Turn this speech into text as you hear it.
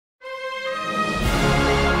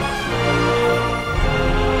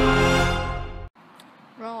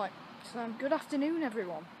Good afternoon,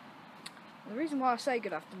 everyone. And the reason why I say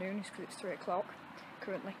good afternoon is because it's 3 o'clock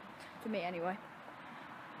currently, for me anyway.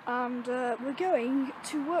 And we're going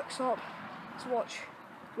to Worksop to watch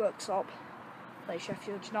Worksop play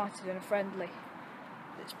Sheffield United in a friendly.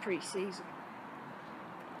 It's pre-season.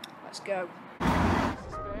 Let's go. Is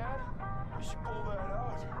this bad? You should pull that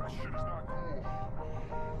out. That shit is not cool.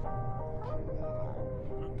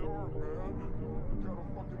 The door, man. You got a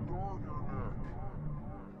fucking door in your neck.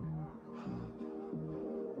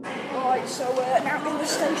 Alright, so we're now in the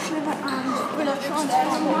station and we're going to try and find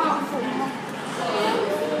a platform.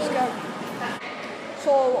 Let's go.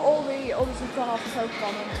 So all the others have gone off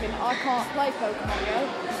Pokemon hunting. I can't play Pokemon Go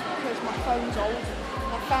because my phone's old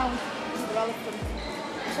and I found another elephant.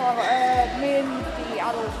 So me and the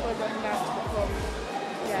adults were going down to the pub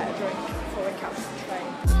to get a drink before we catch the train.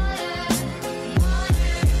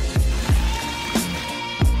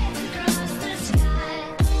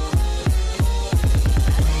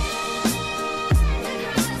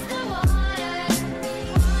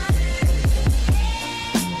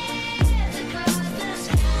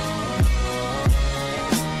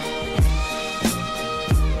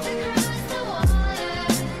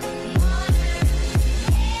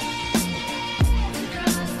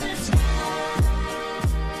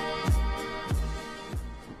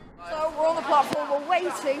 We're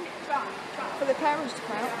waiting for the parents to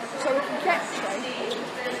come out so we can catch the train.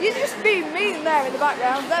 You're just being mean there in the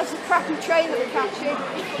background. There's a crappy train that we're catching.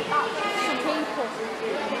 Some people.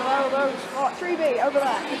 Oh, those. Oh, 3B over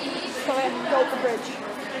there. Come in, go up the bridge.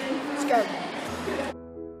 Let's go.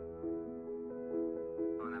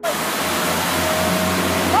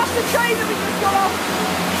 That's the train that we just got off.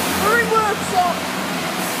 We're in Worksop.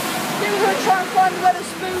 Then we're going to try and find the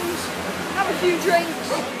Wetherspoons, have a few drinks.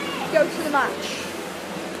 Go to the match.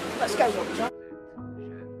 Let's go, Roger.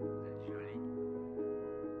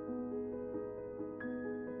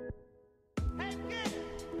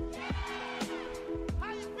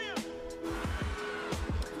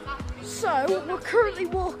 So, we're currently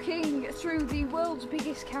walking through the world's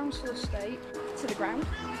biggest council estate to the ground.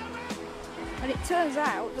 And it turns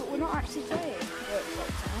out that we're not actually playing Worksop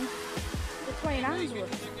Town. We're playing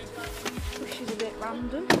Handsworth, which is a bit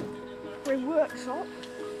random. We're in Worksop.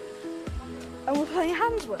 And we're playing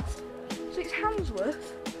Handsworth. So it's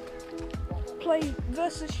Handsworth play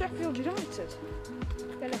versus Sheffield United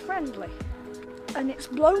in a friendly. And it's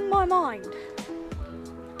blown my mind.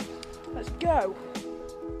 Let's go.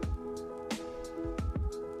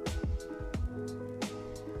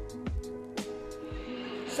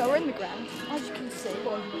 So we're in the ground, as you can see,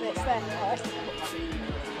 it's their top.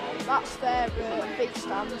 That's their big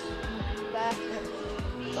stand there.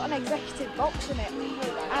 Got an executive box in it,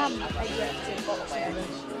 and executive box in it.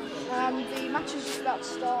 And the match is just about to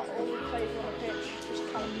start, all the players on the pitch just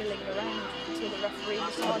kind of milling around until the referee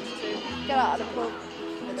decides to get out of the pub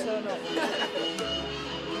and turn up.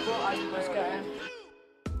 Let's go.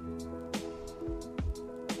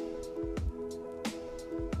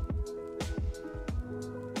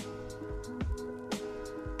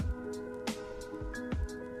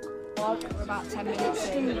 We're about 10 minutes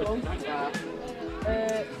in.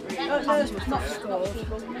 Handsworth not scored.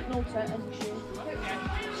 No technical.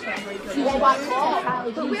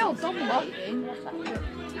 But we all done that.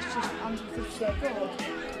 It's just Handsworth so good.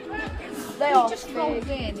 They are just rolled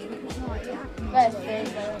in. It was like, yeah. They're big.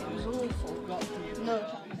 It was awful. No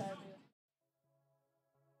technical.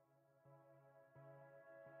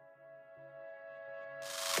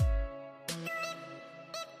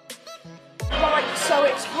 Right, so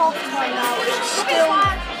it's half time now. It's still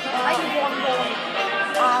 1-1.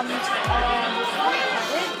 And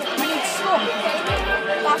we need to score.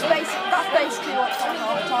 That's basically what's on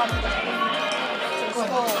half time. To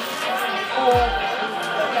score. Or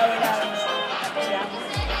going out.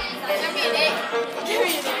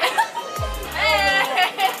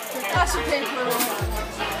 That's a big rule.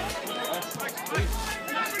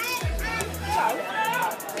 So,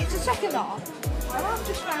 it's the second half. And I've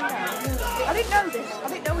just found out. I didn't know this. I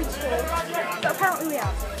didn't know we'd scored. But apparently we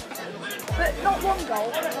have. But not one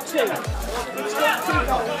goal, 2. We scored 2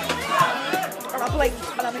 goals. And I blinked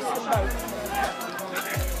and I missed them both.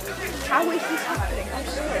 How is this happening? I'm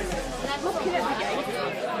sorry. Looking at the game.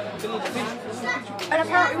 And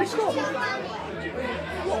apparently we scored.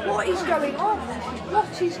 What is going on?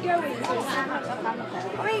 What is going on?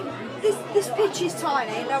 I mean, this pitch is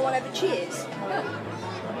tiny, no one ever cheers.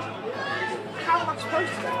 How am I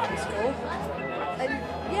supposed to get this goal? And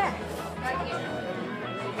yeah. I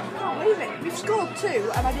can't believe it. We've scored 2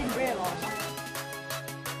 and I didn't realise.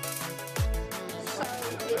 So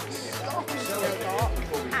it's starting to go dark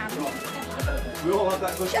and We all had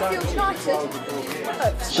that good Sheffield United.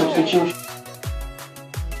 Substitution.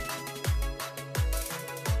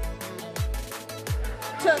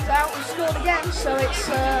 Turns out we scored again, so it's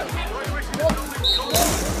 1-1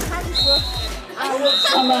 Handsworth.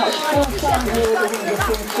 And that's full time here at the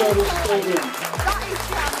King Service Stadium. That is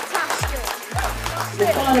fantastic. The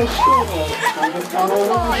final score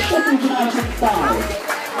on Sheffield United 5.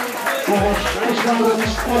 This round of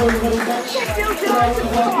this following little bits. Sheffield United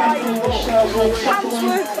 5,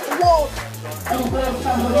 Handsworth 1.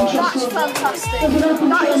 That's fantastic. There's an open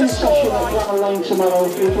That is training a session at scoreline. Bramall Lane tomorrow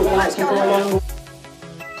if you would like to go along.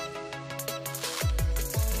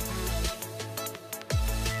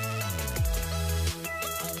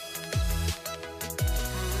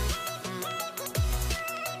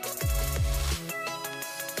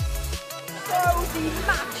 So the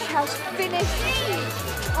match has finished.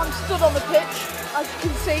 I'm stood on the pitch. As you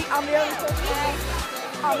can see, I'm the only person.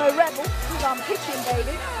 I'm a rebel because I'm pitch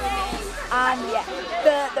invaded. And yeah,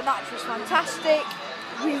 the match was fantastic.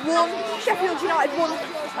 We won. Sheffield United won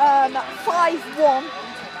 5-1,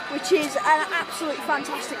 which is an absolutely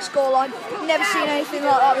fantastic scoreline. Never seen anything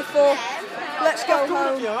like that before. Let's go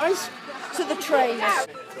home to the trains.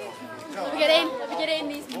 We get in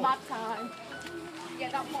these mad time.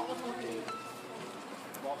 Get that bottle of water.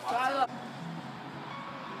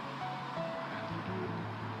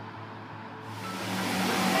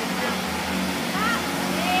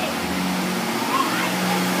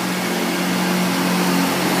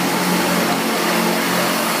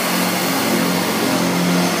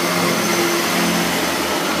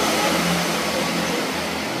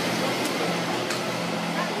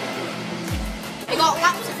 You got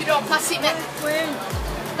laps if you don't pass it, mate.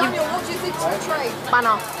 Daniel, what do you think of the train?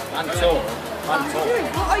 Banner. What are you doing?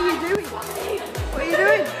 What are you doing? What are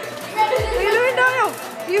you doing, Daniel?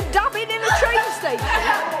 You dabbing in a train station?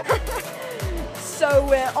 So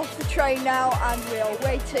we're off the train now and we are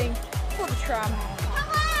waiting for the tram to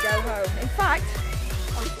go home. In fact,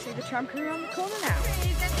 I can see the tram coming around the corner now.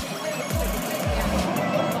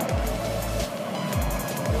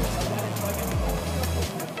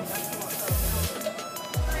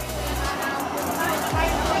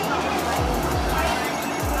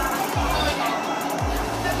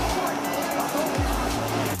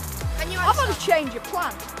 I've had a change of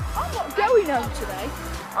plan. I'm not going home today.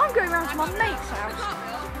 I'm going round to my mate's house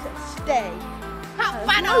to stay. There's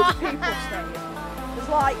loads of people staying. There's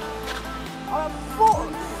like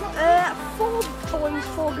 4 boys,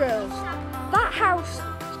 4 girls. That house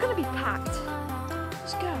is going to be packed.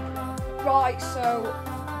 Let's go. Right, so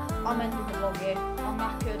I'm ending the vlog here. I'm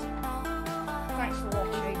knackered. Thanks for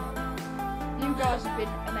watching. You guys have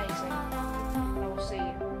been amazing. I will see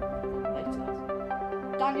you later.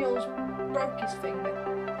 Daniel's broke his finger,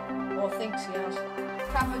 or thinks he has.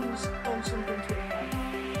 Cameron's done something to him,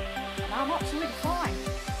 and I'm absolutely fine.